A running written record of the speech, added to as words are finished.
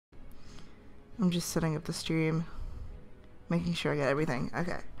I'm just setting up the stream, making sure I got everything.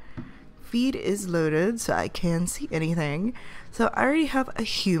 Okay. Feed is loaded, so I can see anything. So I already have a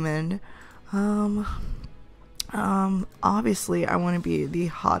human. Obviously I want to be the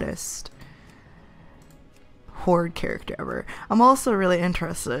hottest Horde character ever. I'm also really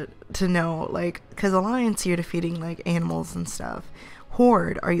interested to know, like, because Alliance, you're defeating like animals and stuff.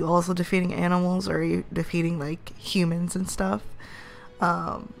 Horde, are you also defeating animals, or are you defeating like humans and stuff?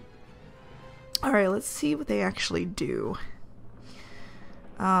 Alright, let's see what they actually do.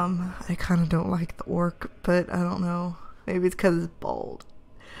 I kind of don't like the orc, but I don't know. Maybe it's because it's bald.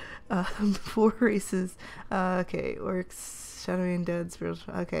 4 races. Okay, orcs, shadowy and dead,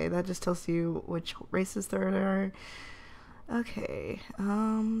 spiritual. Okay, that just tells you which races there are. Okay,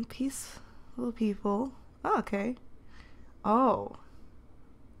 peaceful people. Oh, okay. Oh.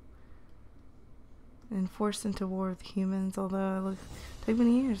 And forced into war with humans, although it looks take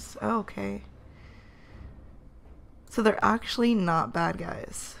many years. Oh, okay. So they're actually not bad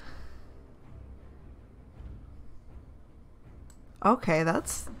guys. Okay,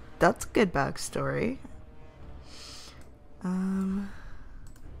 that's a good backstory. Oh,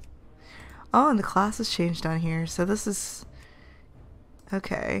 and the class has changed down here, so this is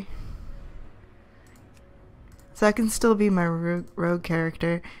okay. So I can still be my rogue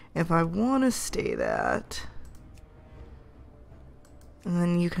character if I want to stay that. And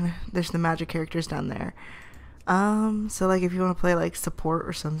then you can, there's the magic characters down there. So like if you want to play like support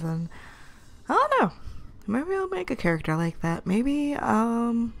or something, I don't know. Maybe I'll make a character like that. Maybe,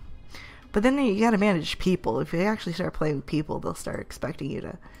 but then you gotta manage people. If you actually start playing with people, they'll start expecting you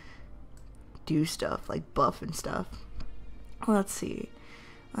to do stuff, like buff and stuff. Let's see.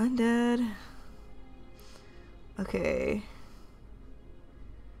 Undead. Okay.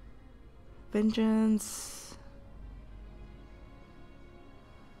 Vengeance.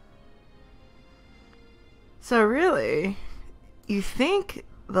 So really, you think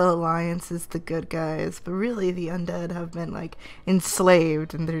the Alliance is the good guys, but really the undead have been like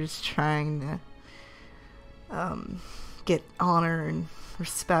enslaved, and they're just trying to get honor and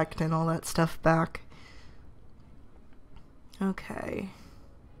respect and all that stuff back. Okay.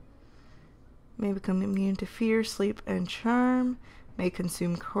 May become immune to fear, sleep, and charm. May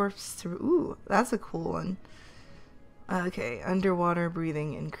consume corpse through. Ooh, that's a cool one. Okay, underwater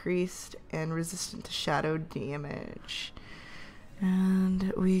breathing increased and resistant to shadow damage.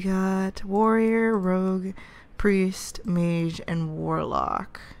 And we got warrior, rogue, priest, mage, and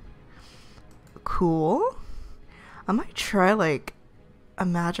warlock. Cool. I might try like a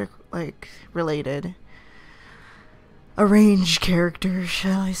magic like related, a ranged character,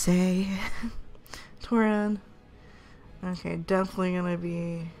 shall I say. Tauren. Okay, definitely gonna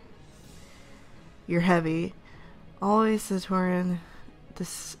be your heavy. Always the Tauren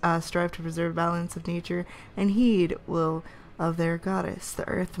strive to preserve balance of nature and heed will of their goddess, the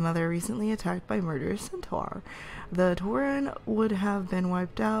Earth Mother, recently attacked by murderous centaur. The Tauren would have been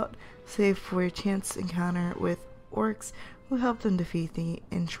wiped out, save for a chance encounter with orcs who helped them defeat the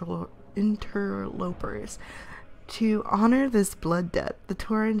interlopers. To honor this blood debt, the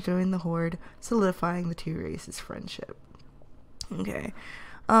Tauren joined the Horde, solidifying the two races' friendship. Okay.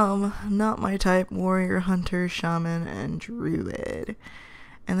 Not my type. Warrior, hunter, shaman, and druid.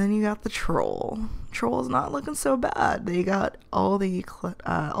 And then you got the troll. Troll's not looking so bad. They got all the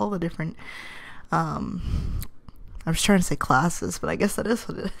different, I was trying to say classes, but I guess that is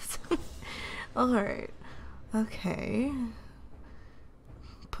what it is. Alright. Okay.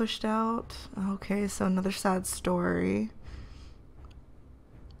 Pushed out. Okay, so another sad story.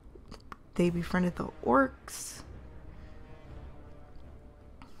 They befriended the orcs.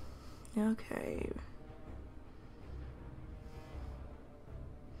 Okay.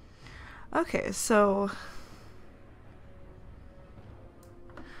 Okay, so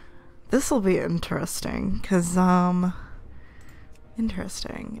this will be interesting, because,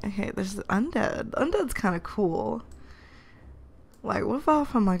 interesting. Okay, there's the undead. Undead's kind of cool. Like, what if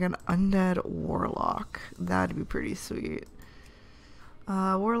I'm like an undead warlock? That'd be pretty sweet.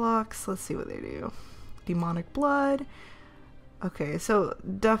 Warlocks, let's see what they do. Demonic blood. Okay, so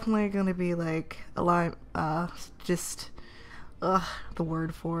definitely gonna be like the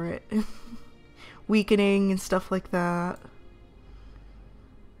word for it. Weakening and stuff like that.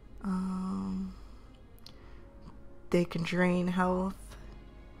 They can drain health.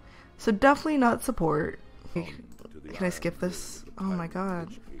 So definitely not support. Can I skip this? Oh my god.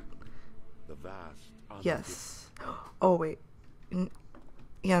 Yes. Oh wait.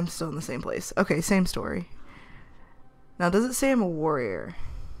 Yeah, I'm still in the same place. Okay, same story. Now, does it say I'm a warrior?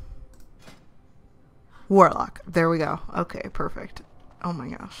 Warlock. There we go. Okay, perfect. Oh my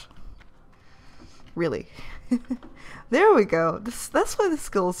gosh. Really. There we go. That's why the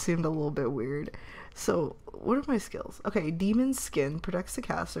skills seemed a little bit weird. So, what are my skills? Okay, Demon Skin protects the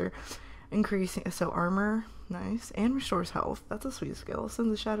caster, increasing so armor, nice, and restores health. That's a sweet skill.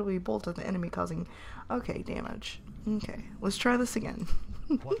 Sends a shadowy bolt at the enemy, causing damage. Okay, let's try this again.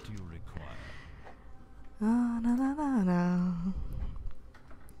 What do you require? No.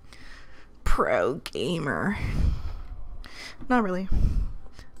 Pro gamer. Not really.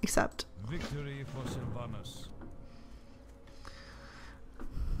 Except Victory for Sylvanus.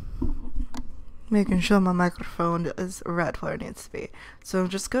 making sure my microphone is right where it needs to be. So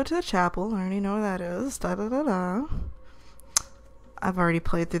just go to the chapel. I already know where that is. Da da da da. I've already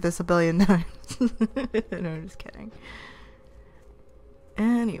played through this a billion times. No, I'm just kidding.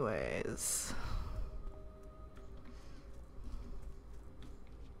 Anyways.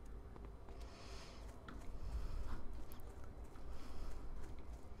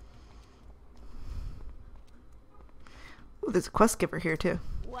 Ooh, there's a quest giver here too.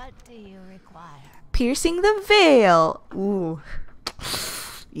 What do you require? Piercing the veil. Ooh.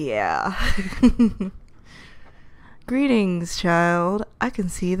 Yeah. Greetings, child. I can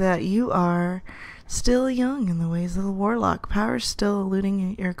see that you are still young in the ways of the warlock. Power still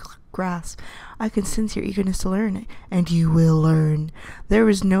eluding your grasp. I can sense your eagerness to learn, and you will learn. There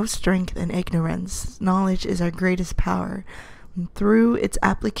is no strength in ignorance. Knowledge is our greatest power. Through its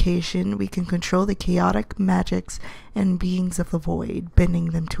application, we can control the chaotic magics and beings of the void,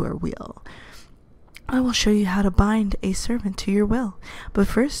 bending them to our will. I will show you how to bind a servant to your will, but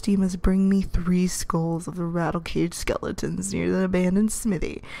first you must bring me 3 skulls of the rattle-cage skeletons near the abandoned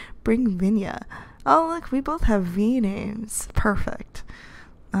smithy. Bring Vinya. Oh look, we both have V names. Perfect.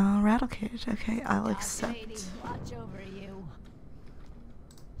 Rattle-cage. Okay, I'll accept. Lady, watch over you.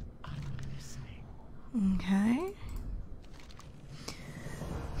 I'm listening. Okay.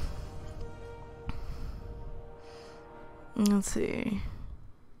 Let's see.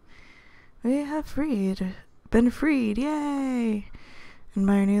 We have been freed, yay! And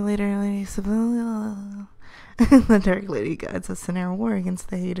by our new leader, Lady Sevilla. The Dark Lady guides us in our war against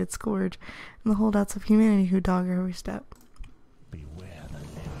the hated scourge and the holdouts of humanity who dog our every step. Beware the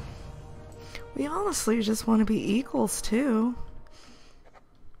living. We honestly just want to be equals, too.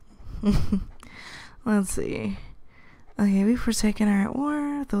 Let's see. Okay, we've forsaken our at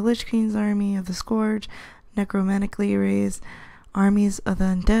war, the Lich King's army of the scourge, necromantically raised armies of the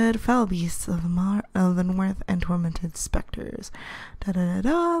undead, foul beasts of the north, and tormented specters. The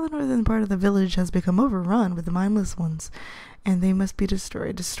northern part of the village has become overrun with the mindless ones, and they must be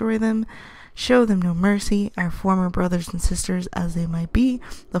destroyed. Destroy them, show them no mercy. Our former brothers and sisters, as they might be,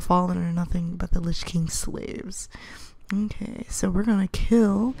 the fallen are nothing but the Lich King's slaves. Okay, so we're gonna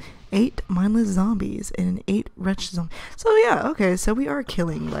kill 8 mindless zombies and 8 wretched zombies. So yeah, okay, so we are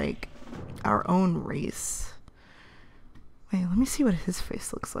killing, like, our own race. Wait, let me see what his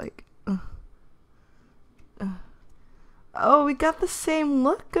face looks like. Oh, we got the same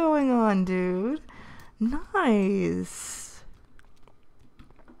look going on, dude. Nice.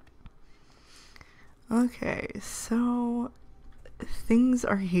 Okay, so things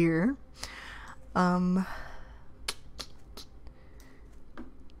are here. Am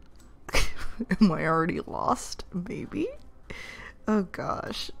I already lost? Maybe? Oh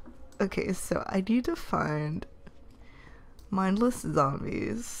gosh. Okay, so I need to find mindless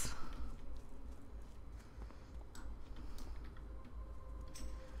zombies.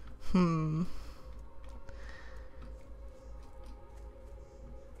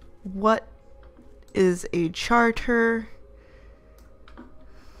 What is a charter?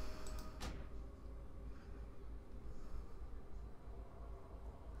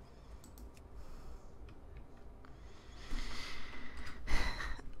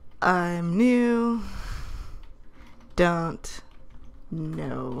 I'm new. Don't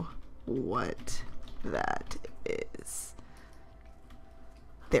know what that is.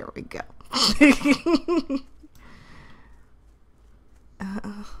 There we go.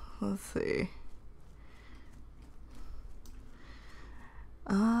 Let's see.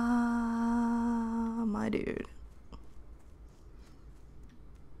 My dude.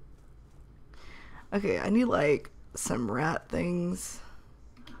 Okay, I need like some rat things.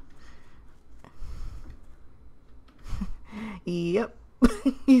 Yep.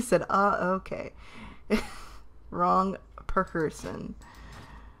 He said, okay. Wrong person.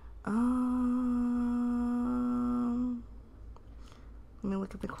 Let me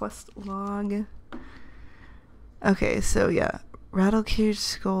look at the quest log. Okay, so yeah. Rattle-cage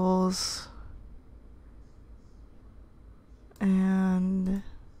skulls. And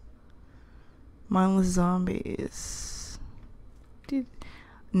mindless zombies. Dude,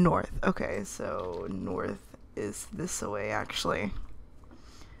 North. Okay, so north is this way, actually.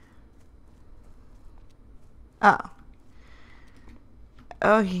 Oh.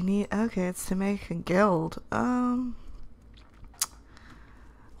 Oh, you need... Okay, it's to make a guild. Well,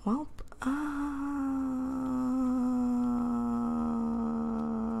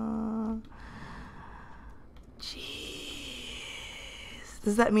 jeez.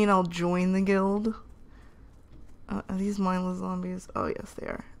 Does that mean I'll join the guild? Are these mindless zombies? Oh, yes, they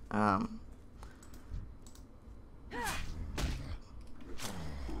are.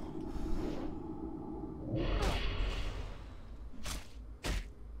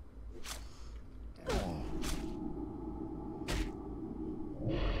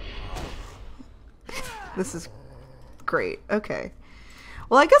 This is great. Okay.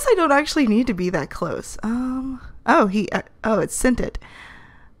 Well, I guess I don't actually need to be that close. Oh, oh, it's scented.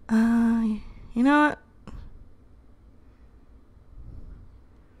 You know what?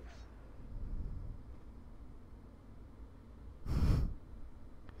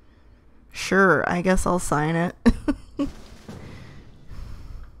 Sure, I guess I'll sign it.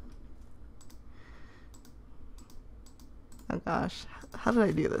 Oh gosh, how did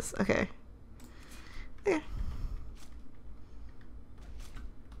I do this? Okay. Okay.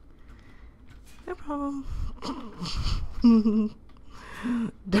 No problem.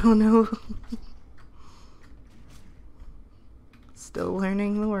 Don't know. Still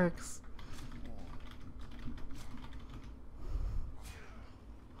learning the works.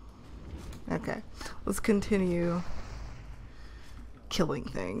 Okay, let's continue killing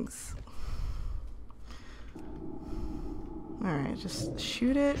things. Alright, just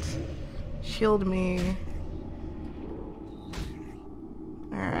shoot it. Shield me.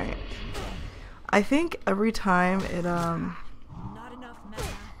 Alright. I think every time it, Not enough mana.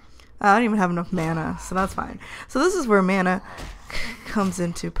 I don't even have enough mana, so that's fine. So this is where mana comes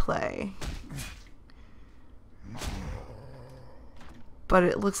into play. But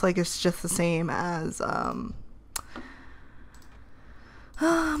it looks like it's just the same as, my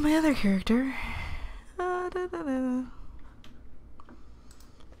other character.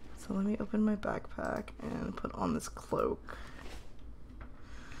 So let me open my backpack and put on this cloak.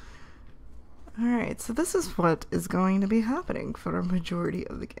 Alright, so this is what is going to be happening for a majority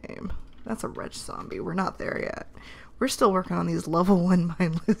of the game. That's a wretch zombie. We're not there yet. We're still working on these level 1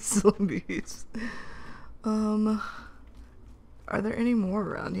 mindless zombies. Are there any more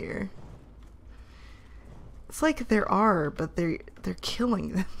around here? It's like there are, but they're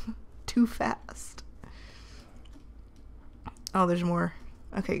killing them too fast. Oh, there's more.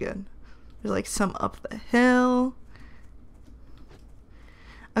 Okay, good. There's like some up the hill.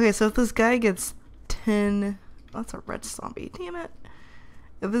 Okay, so if this guy gets 10... Oh, that's a wretch zombie. Damn it.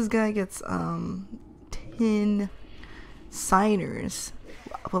 If this guy gets 10 signers,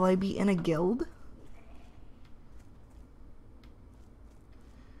 will I be in a guild?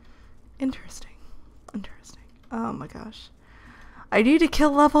 Interesting. Interesting. Oh my gosh. I need to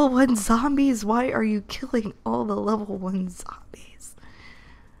kill level 1 zombies. Why are you killing all the level 1 zombies?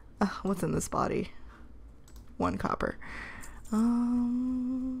 What's in this body? 1 copper.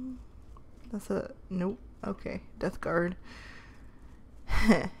 That's a... Nope. Okay. Death guard.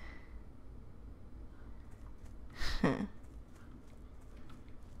 Heh.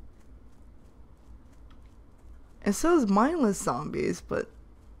 It says mindless zombies, but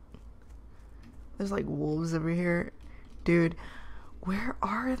there's like wolves over here. Dude, where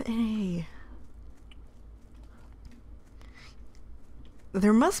are they?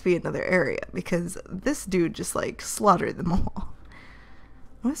 There must be another area because this dude just like slaughtered them all.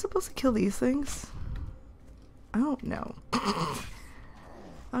 Am I supposed to kill these things? I don't know. I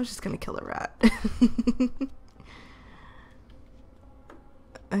was just gonna kill a rat.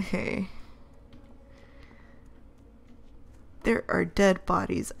 Okay. There are dead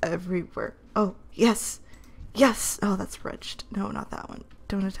bodies everywhere. Oh, yes! Yes! Oh, that's wretched. No, not that one.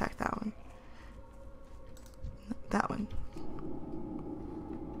 Don't attack that one. That one.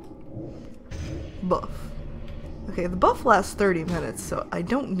 Buff. Okay, the buff lasts 30 minutes, so I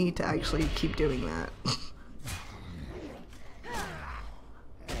don't need to actually keep doing that.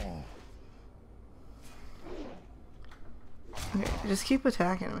 Okay, just keep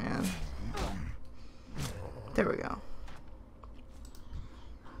attacking, man. There we go.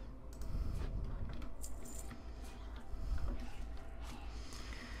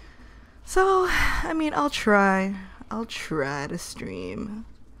 So, I mean, I'll try to stream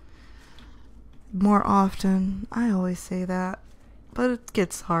more often. I always say that, but it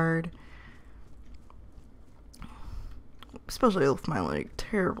gets hard. Especially with my, like,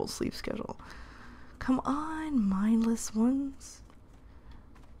 terrible sleep schedule. Come on, mindless ones.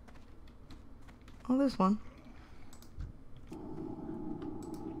 Oh, there's one.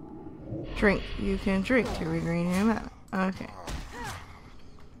 Drink. You can drink to regain your mana. Okay.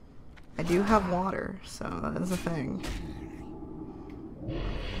 I do have water, so that is a thing.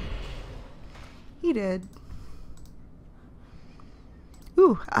 He did.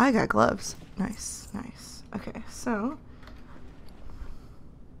 Ooh, I got gloves. Nice, nice. Okay, so...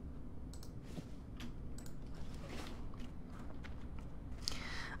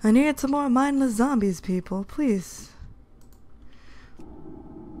 I need some more mindless zombies, people. Please.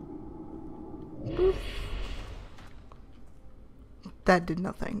 Oof. That did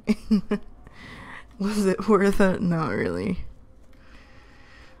nothing. Was it worth it? Not really.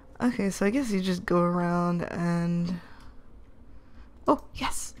 Okay, so I guess you just go around and... Oh,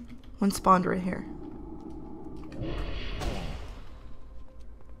 yes! One spawned right here.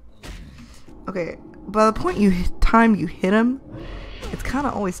 Okay, by the time you hit him, it's kind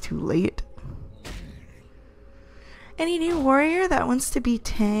of always too late. Any new warrior that wants to be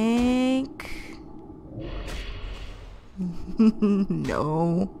tank?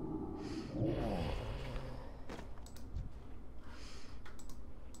 No.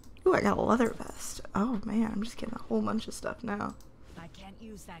 Ooh, I got a leather vest. Oh man, I'm just getting a whole bunch of stuff now. I can't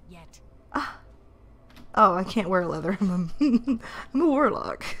use that yet. Ah. Oh, I can't wear leather. I'm a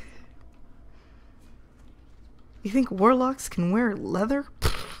warlock. You think warlocks can wear leather?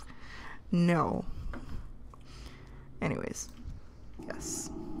 No. Anyways.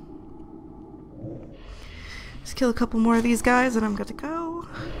 Yes. Just kill a couple more of these guys and I'm good to go.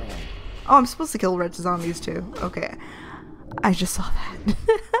 Oh, I'm supposed to kill red zombies too. Okay. I just saw that.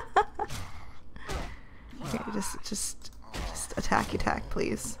 Okay, just attack,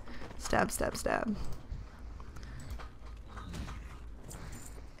 please. Stab, stab, stab.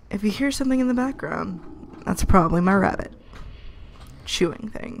 If you hear something in the background, that's probably my rabbit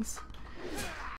chewing things.